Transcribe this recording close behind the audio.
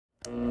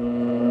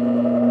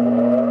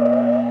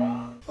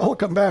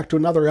Welcome back to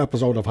another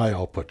episode of High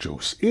Output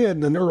Juice.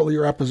 In an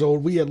earlier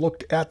episode, we had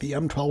looked at the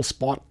M12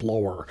 spot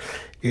blower.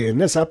 In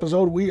this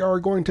episode, we are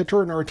going to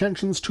turn our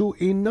attentions to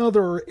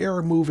another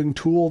air-moving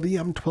tool, the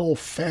M12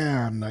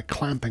 fan, a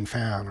clamping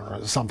fan, or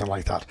something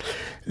like that.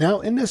 Now,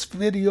 in this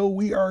video,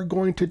 we are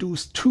going to do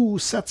two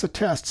sets of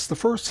tests. The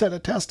first set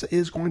of tests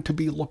is going to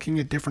be looking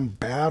at different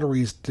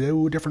batteries.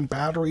 Do different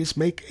batteries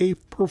make a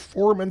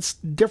performance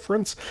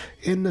difference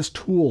in this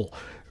tool?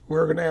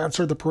 We're going to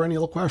answer the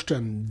perennial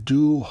question,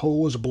 do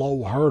hose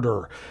blow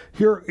harder?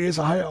 Here is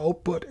a high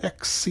output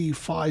XC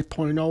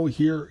 5.0.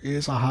 Here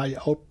is a high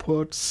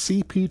output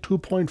CP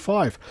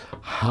 2.5.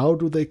 How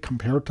do they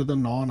compare to the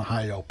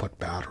non-high output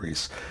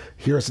batteries?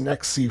 Here's an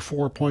XC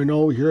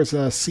 4.0. Here's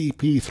a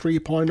CP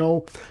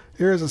 3.0.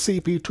 Here's a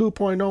CP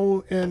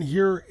 2.0, and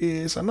here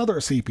is another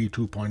CP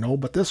 2.0,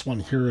 but this one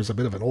here is a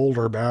bit of an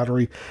older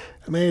battery,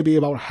 maybe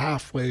about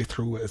halfway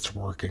through its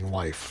working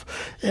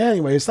life.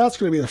 Anyways, that's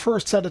going to be the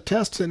first set of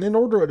tests, and in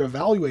order to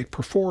evaluate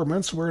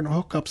performance, we're going to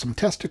hook up some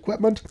test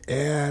equipment,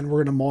 and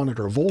we're going to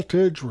monitor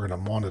voltage, we're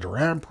going to monitor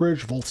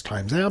amperage. Volts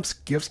times amps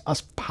gives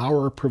us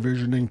power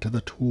provisioning to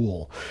the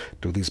tool.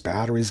 Do these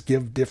batteries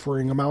give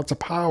differing amounts of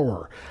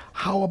power?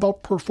 How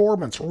about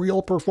performance,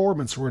 real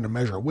performance? We're going to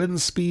measure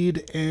wind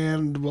speed,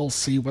 and we'll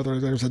see whether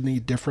there's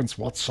any difference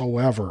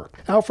whatsoever.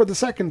 Now for the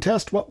second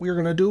test, what we're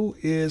going to do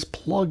is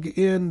plug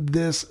in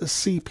this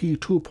CP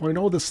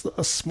 2.0, this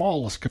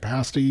smallest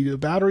capacity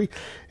battery,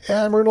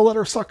 and we're going to let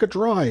her suck it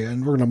dry,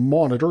 and we're going to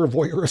monitor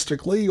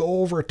voyeuristically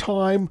over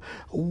time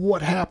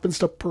what happens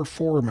to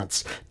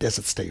performance. Does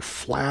it stay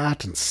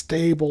flat and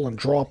stable and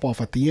drop off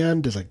at the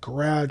end? Does it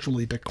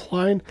gradually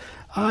decline?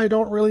 I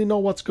don't really know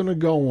what's going to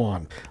go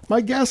on.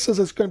 My guess is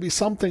it's going to be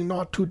something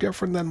not too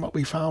different than what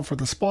we found for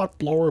the spot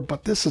blower,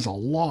 but this is a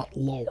lot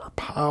lower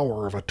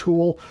power of a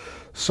tool,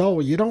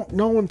 so you don't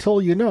know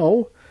until you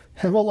know,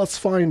 and well, let's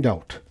find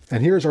out.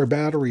 And here's our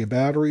battery of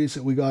batteries.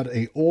 We got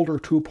a older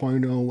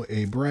 2.0,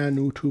 a brand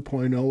new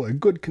 2.0, a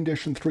good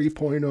condition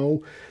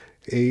 3.0,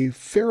 a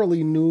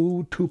fairly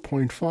new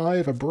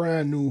 2.5, a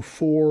brand new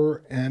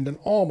 4, and an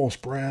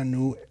almost brand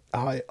new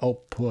high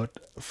output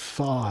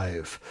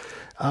 5.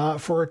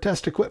 For our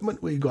test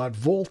equipment, we got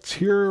volts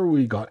here,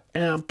 we got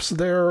amps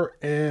there,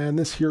 and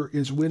this here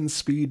is wind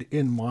speed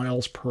in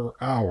miles per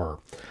hour.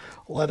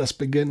 Let us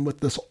begin with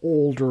this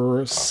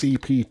older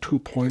CP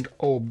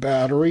 2.0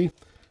 battery.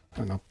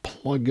 I'm going to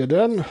plug it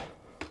in.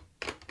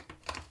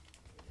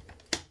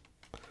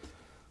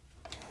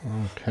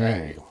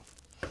 Okay.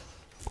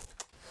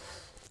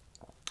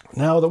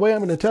 Now the way I'm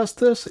going to test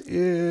this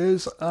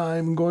is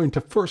I'm going to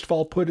first of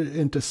all put it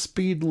into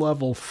speed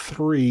level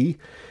 3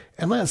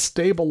 and let it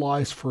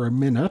stabilize for a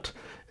minute,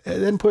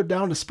 and then put it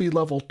down to speed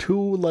level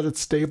 2, let it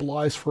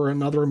stabilize for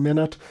another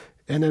minute,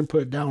 and then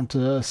put it down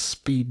to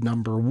speed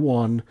number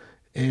 1.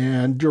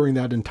 And during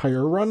that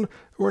entire run,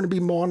 we're going to be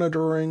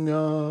monitoring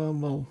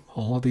well,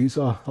 all of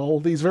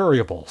these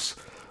variables.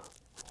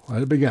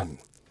 Let it begin.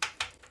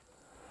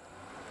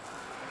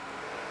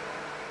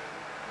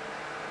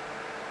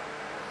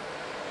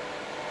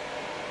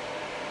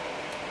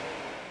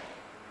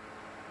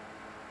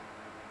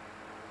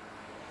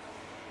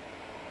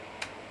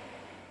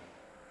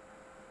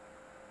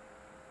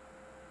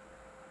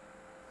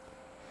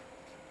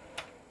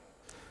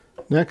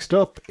 Next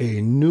up,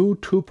 a new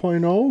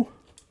 2.0.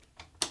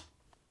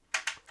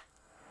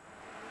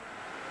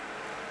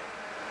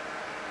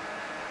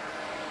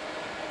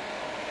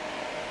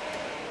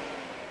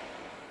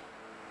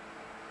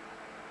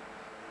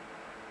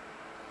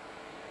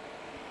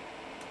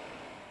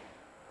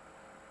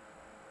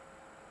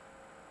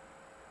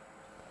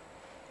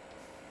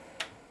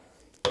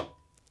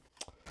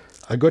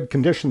 A good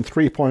condition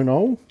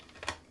 3.0.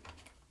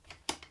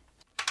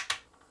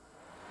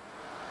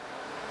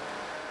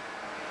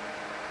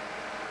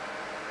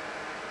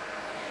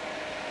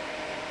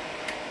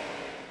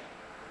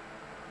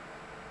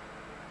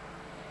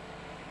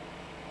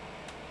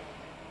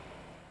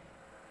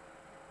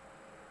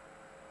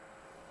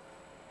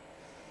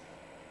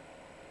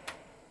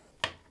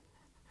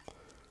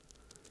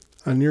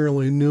 A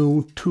nearly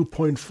new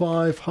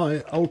 2.5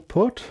 high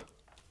output.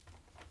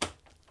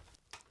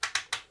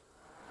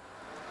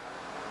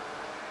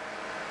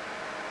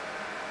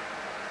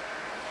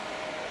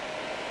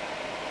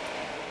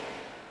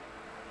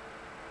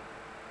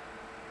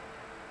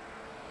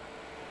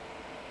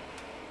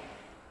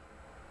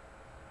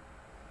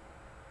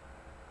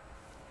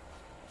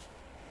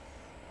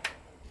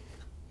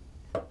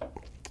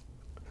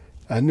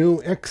 A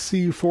new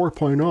XC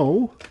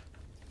 4.0.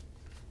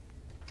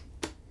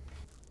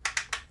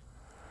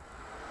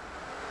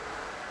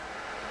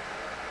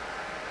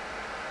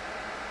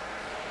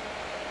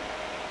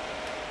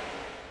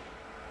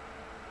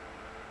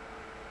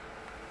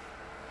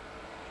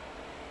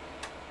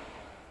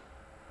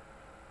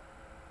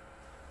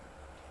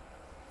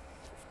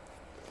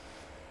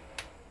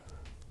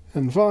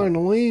 And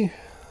finally,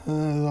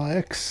 the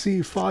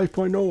XC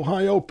 5.0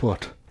 high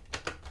output.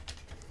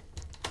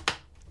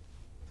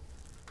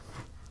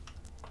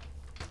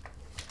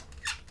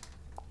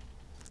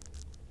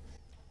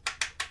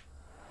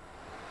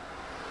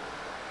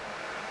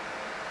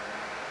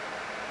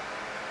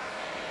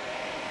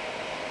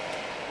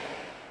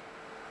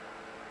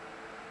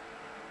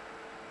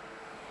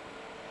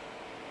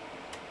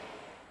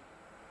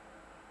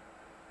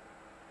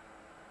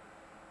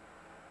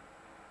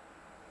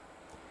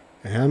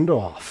 And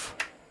off.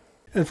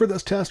 And for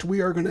this test, we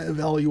are going to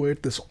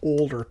evaluate this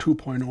older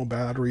 2.0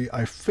 battery.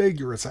 I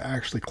figure it's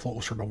actually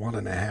closer to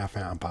 1.5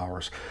 amp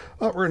hours.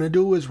 What we're going to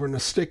do is we're going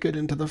to stick it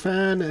into the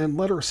fan and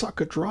let her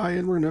suck it dry,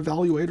 and we're going to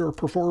evaluate her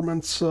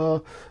performance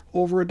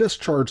over a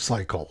discharge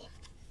cycle.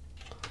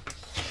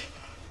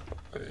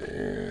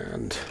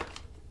 And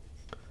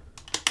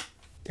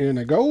in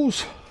it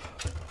goes.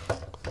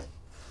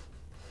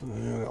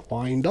 And it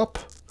lined up.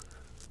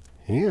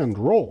 And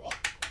roll.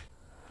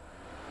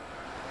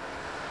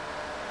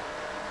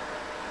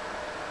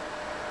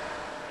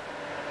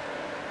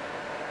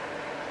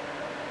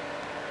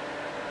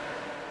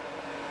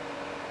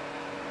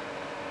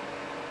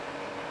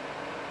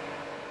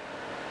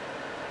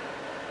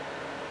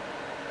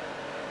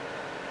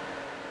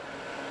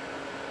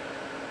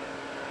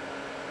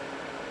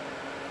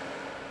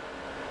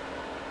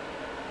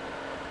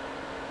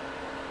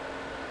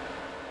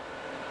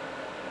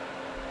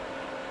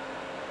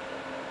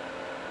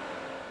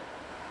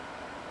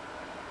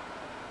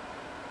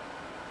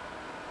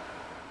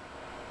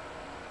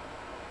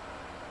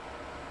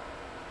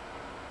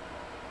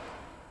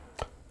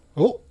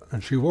 Oh,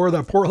 and she wore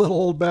that poor little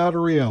old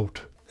battery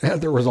out.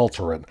 And the results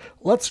are in.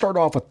 Let's start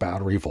off with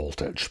battery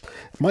voltage.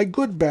 My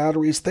good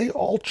batteries, they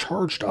all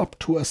charged up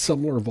to a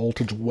similar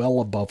voltage well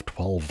above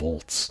 12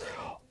 volts.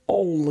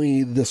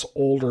 Only this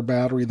older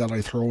battery that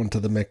I throw into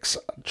the mix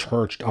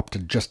charged up to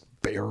just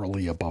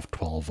barely above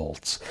 12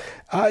 volts.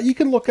 You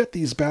can look at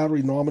these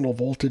battery nominal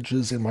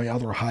voltages in my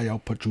other high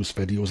output juice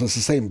videos. It's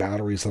the same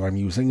batteries that I'm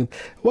using. And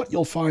what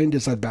you'll find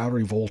is that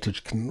battery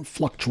voltage can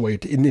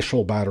fluctuate,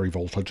 initial battery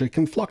voltage, it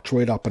can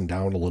fluctuate up and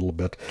down a little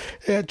bit.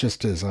 It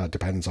just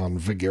depends on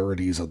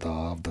vagaries of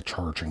the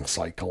charging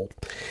cycle.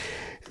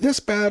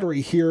 This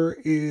battery here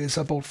is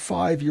about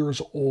 5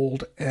 years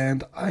old,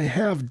 and I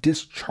have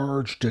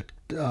discharged it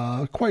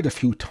quite a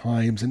few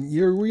times, and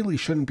you really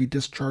shouldn't be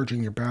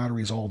discharging your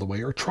batteries all the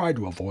way, or try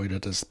to avoid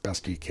it as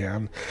best you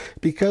can,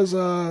 because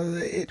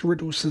it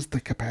reduces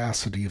the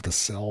capacity of the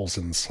cells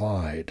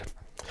inside.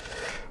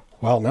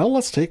 Well, now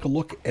let's take a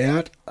look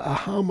at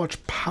how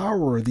much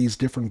power these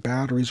different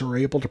batteries are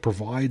able to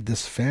provide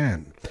this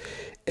fan.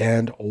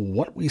 And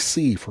what we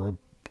see for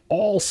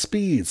all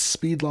speeds,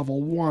 speed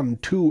level 1,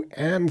 2,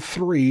 and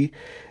 3,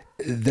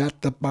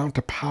 that the amount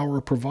of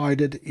power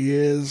provided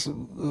is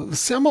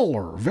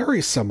similar,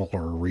 very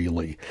similar,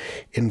 really.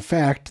 In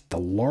fact, the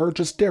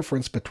largest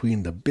difference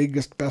between the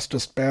biggest,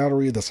 bestest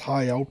battery, this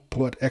high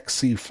output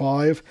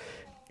XC5,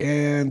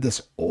 and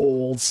this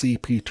old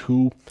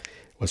CP2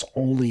 was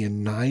only a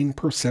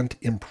 9%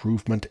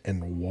 improvement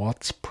in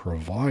watts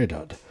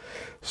provided.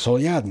 So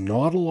yeah,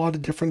 not a lot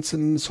of difference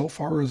in so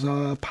far as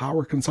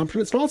power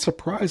consumption. It's not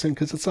surprising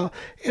because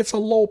it's a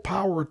low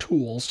power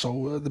tool,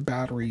 so the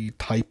battery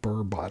type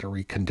or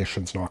battery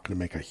condition's not going to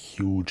make a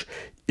huge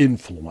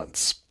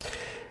influence.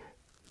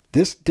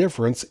 This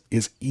difference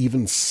is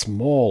even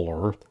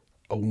smaller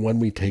when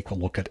we take a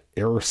look at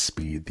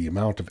airspeed, the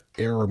amount of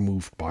air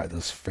moved by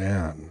this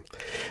fan.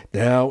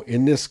 Now,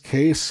 in this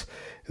case,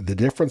 the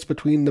difference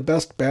between the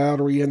best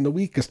battery and the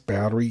weakest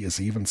battery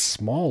is even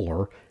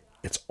smaller.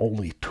 It's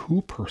only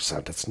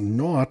 2%.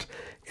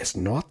 It's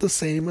not the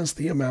same as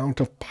the amount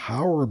of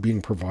power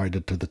being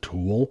provided to the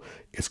tool.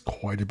 It's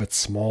quite a bit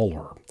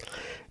smaller.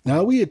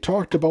 Now, we had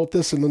talked about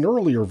this in an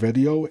earlier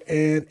video,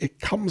 and it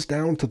comes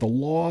down to the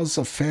laws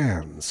of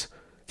fans.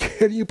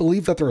 Can you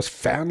believe that there's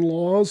fan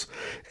laws?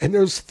 And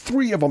there's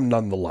 3 of them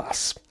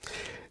nonetheless.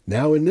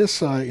 Now, in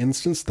this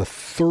instance, the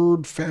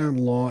third fan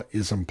law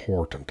is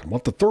important. And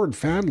what the third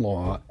fan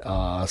law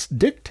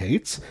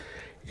dictates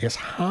is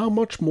how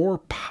much more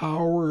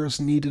power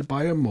is needed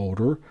by a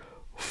motor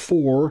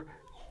for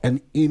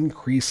an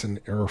increase in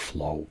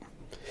airflow.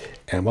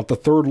 And what the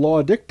third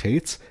law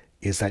dictates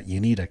is that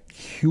you need a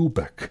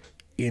cubic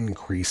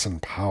increase in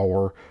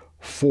power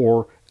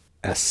for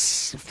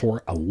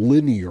a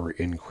linear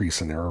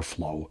increase in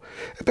airflow.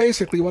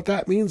 Basically, what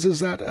that means is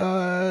that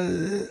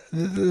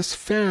this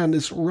fan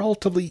is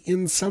relatively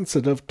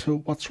insensitive to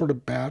what sort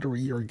of battery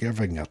you're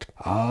giving it.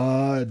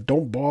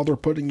 Don't bother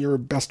putting your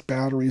best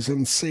batteries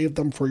in. Save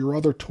them for your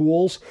other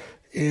tools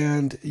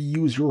and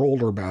use your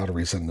older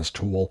batteries in this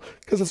tool,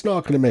 because it's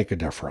not going to make a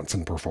difference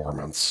in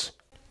performance.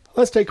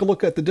 Let's take a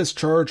look at the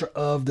discharge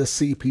of the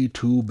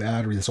CP2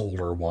 battery, this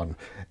older one.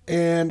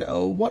 And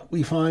what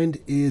we find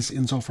is,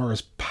 insofar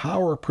as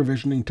power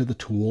provisioning to the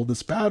tool,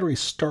 this battery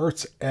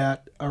starts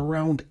at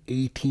around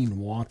 18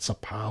 watts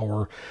of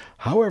power.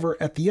 However,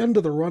 at the end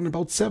of the run,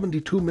 about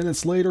 72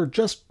 minutes later,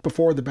 just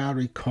before the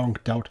battery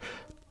conked out,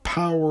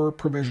 power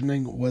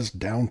provisioning was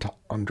down to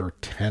under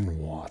 10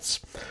 watts.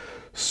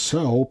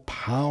 So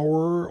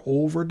power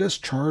over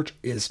discharge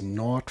is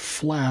not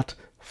flat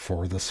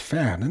for this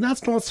fan. And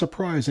that's not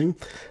surprising,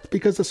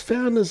 because this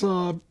fan is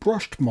a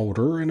brushed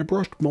motor, and a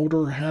brushed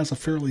motor has a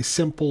fairly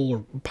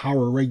simple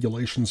power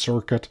regulation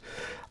circuit.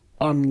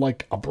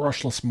 unlike a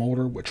brushless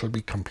motor, which would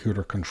be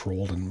computer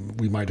controlled, and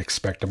we might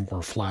expect a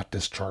more flat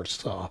discharge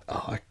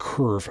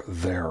curve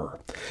there.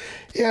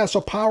 Yeah,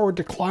 so power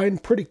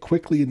declined pretty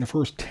quickly in the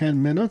first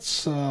 10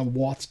 minutes.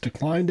 Watts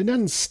declined and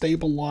then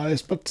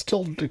stabilized, but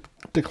still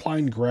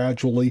declined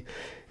gradually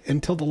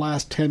until the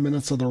last 10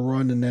 minutes of the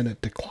run, and then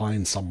it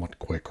declined somewhat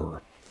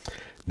quicker.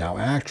 Now,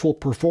 actual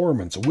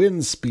performance,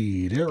 wind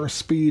speed,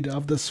 airspeed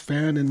of this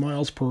fan in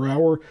miles per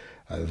hour,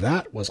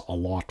 that was a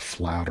lot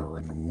flatter.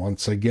 And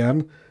once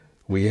again,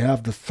 we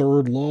have the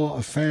third law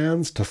of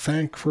fans to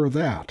thank for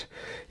that.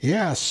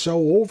 Yeah, so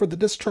over the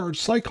discharge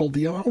cycle,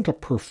 the amount of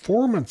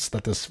performance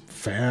that this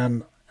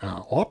fan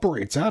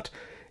operates at,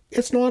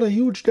 it's not a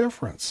huge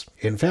difference.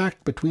 In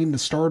fact, between the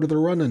start of the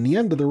run and the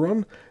end of the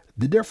run,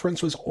 the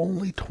difference was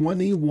only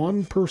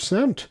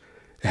 21%.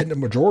 And the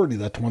majority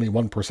of that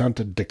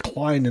 21%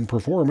 decline in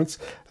performance,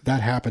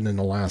 that happened in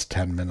the last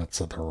 10 minutes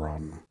of the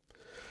run.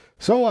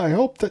 So I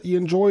hope that you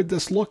enjoyed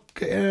this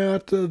look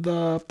at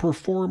the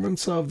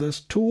performance of this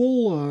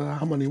tool,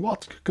 how many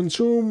watts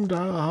consumed,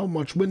 how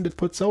much wind it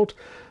puts out.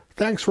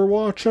 Thanks for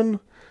watching.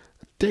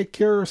 Take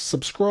care,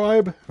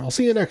 subscribe, and I'll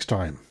see you next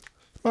time.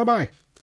 Bye-bye.